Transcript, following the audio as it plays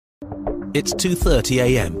It's 2:30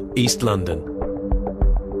 a.m. East London.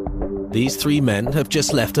 These three men have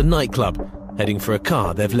just left a nightclub, heading for a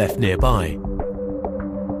car they've left nearby.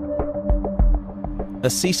 A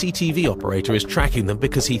CCTV operator is tracking them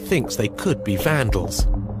because he thinks they could be vandals.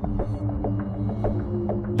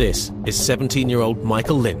 This is 17-year-old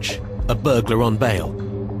Michael Lynch, a burglar on bail,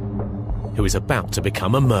 who is about to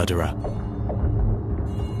become a murderer.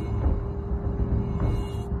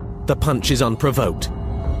 The punch is unprovoked.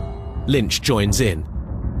 Lynch joins in,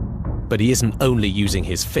 but he isn't only using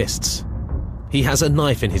his fists. He has a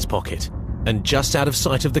knife in his pocket, and just out of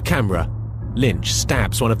sight of the camera, Lynch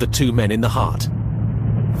stabs one of the two men in the heart,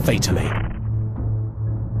 fatally.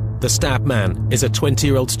 The stabbed man is a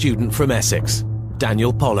 20-year-old student from Essex,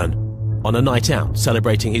 Daniel Pollan, on a night out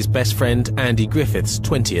celebrating his best friend Andy Griffith's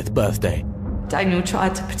 20th birthday. Daniel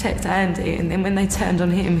tried to protect Andy, and then when they turned on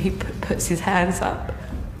him, he puts his hands up.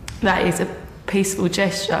 That is a peaceful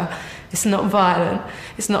gesture. It's not violent.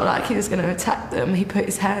 It's not like he was going to attack them. He put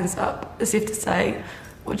his hands up as if to say,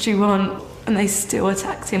 "What do you want?" And they still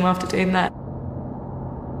attacked him after doing that.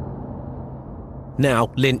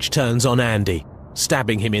 Now Lynch turns on Andy,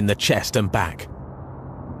 stabbing him in the chest and back.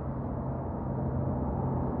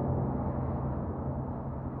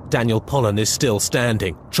 Daniel Pollan is still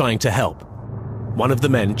standing, trying to help. One of the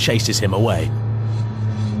men chases him away.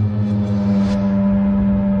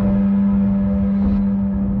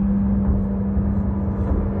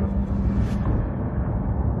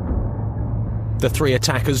 The three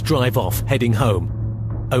attackers drive off, heading home,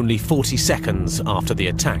 only 40 seconds after the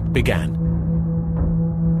attack began.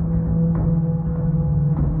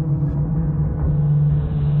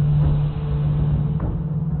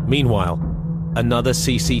 Meanwhile, another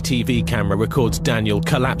CCTV camera records Daniel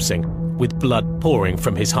collapsing, with blood pouring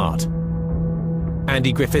from his heart.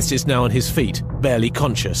 Andy Griffiths is now on his feet, barely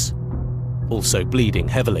conscious, also bleeding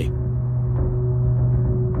heavily.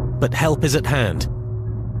 But help is at hand.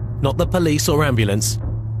 Not the police or ambulance.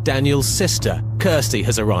 Daniel's sister, Kirsty,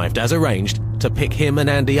 has arrived as arranged to pick him and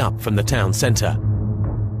Andy up from the town centre.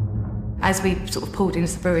 As we sort of pulled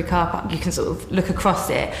into the brewery car park, you can sort of look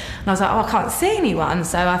across it, and I was like, "Oh, I can't see anyone,"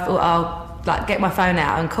 so I thought I'll get my phone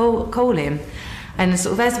out and call him. And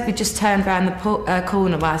sort of as we just turned around the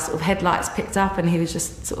corner, my sort of headlights picked up, and he was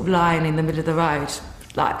just sort of lying in the middle of the road,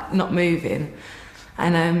 like not moving.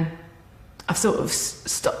 And I sort of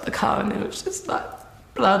stopped the car, and it was just like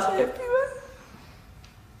blood everywhere.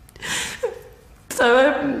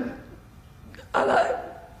 So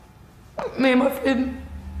me and my friend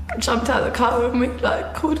jumped out of the car and we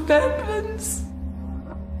called an ambulance.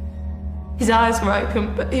 His eyes were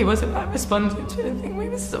open, but he wasn't responding to anything we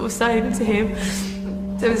were sort of saying to him.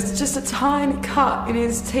 There was just a tiny cut in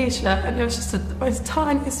his t-shirt, and it was just the most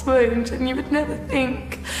tiniest wound, and you would never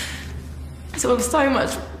think so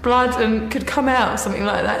much blood and could come out or something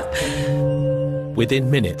like that.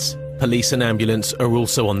 Within minutes, police and ambulance are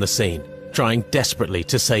also on the scene, trying desperately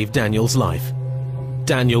to save Daniel's life.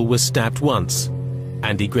 Daniel was stabbed once,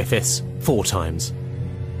 Andy Griffiths 4 times.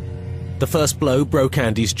 The first blow broke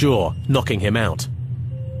Andy's jaw, knocking him out.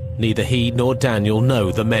 Neither he nor Daniel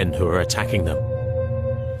know the men who are attacking them.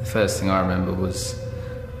 The first thing I remember was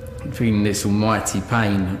feeling this almighty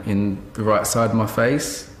pain in the right side of my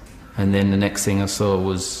face. And then the next thing I saw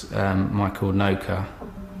was Michael Noka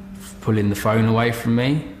pulling the phone away from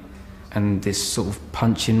me, and this sort of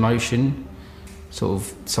punching motion, sort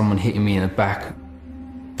of someone hitting me in the back.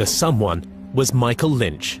 The someone was Michael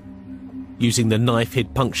Lynch, using the knife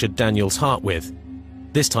he'd punctured Daniel's heart with.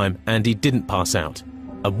 This time, Andy didn't pass out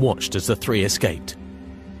and watched as the three escaped.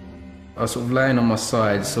 I was sort of laying on my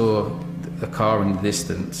side, saw the car in the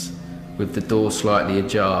distance with the door slightly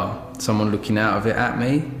ajar, someone looking out of it at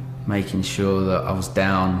me, making sure that I was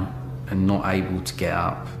down and not able to get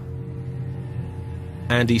up.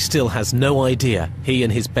 Andy still has no idea he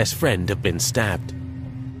and his best friend have been stabbed.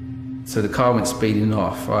 So the car went speeding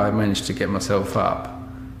off. I managed to get myself up,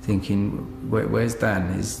 thinking, where's Dan?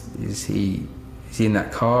 Is he in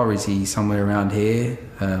that car? Is he somewhere around here?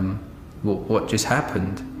 What just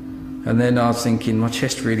happened? And then I was thinking, my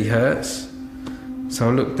chest really hurts. So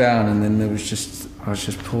I looked down, and then I was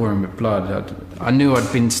just pouring with blood. I knew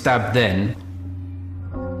I'd been stabbed then.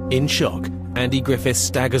 In shock, Andy Griffiths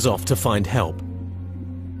staggers off to find help.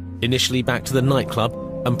 Initially back to the nightclub,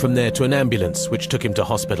 and from there to an ambulance which took him to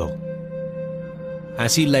hospital.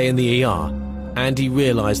 As he lay in the ER, Andy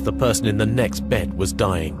realised the person in the next bed was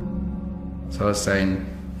dying. So I was saying,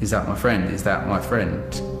 "Is that my friend? Is that my friend?"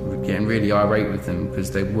 Getting really irate with them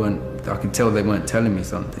because I could tell they weren't telling me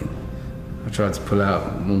something. I tried to pull out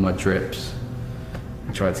all my drips.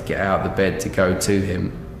 I tried to get out of the bed to go to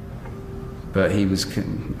him, but he was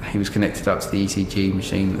connected up to the ECG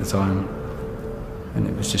machine at the time, and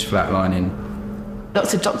it was just flatlining.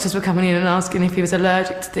 Lots of doctors were coming in and asking if he was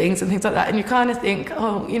allergic to things and things like that, and you kind of think,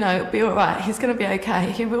 oh, you know, it'll be all right, he's going to be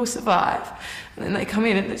okay, he will survive. And then they come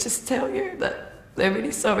in and they just tell you that they're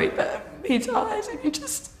really sorry, but he died, and you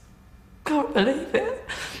just can't believe it.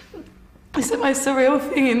 It's the most surreal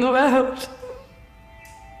thing in the world.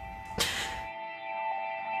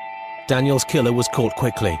 Daniel's killer was caught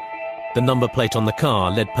quickly. The number plate on the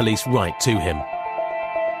car led police right to him.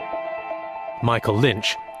 Michael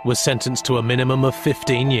Lynch was sentenced to a minimum of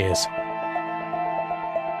 15 years.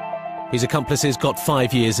 His accomplices got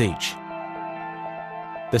 5 years each.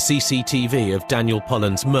 The CCTV of Daniel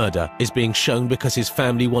Polland's murder is being shown because his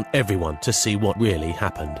family want everyone to see what really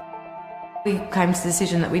happened. We came to the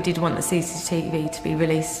decision that we did want the CCTV to be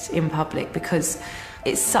released in public because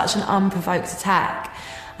it's such an unprovoked attack.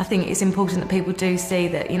 I think it's important that people do see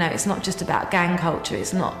that, you know, it's not just about gang culture.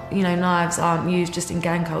 It's not, you know, knives aren't used just in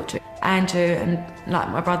gang culture. Andrew and, like,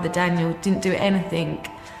 my brother Daniel didn't do anything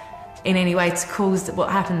in any way to cause what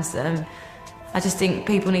happens to them. I just think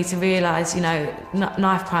people need to realise, you know,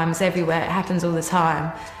 knife crime is everywhere. It happens all the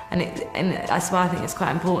time. And that's why I think it's quite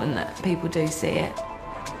important that people do see it.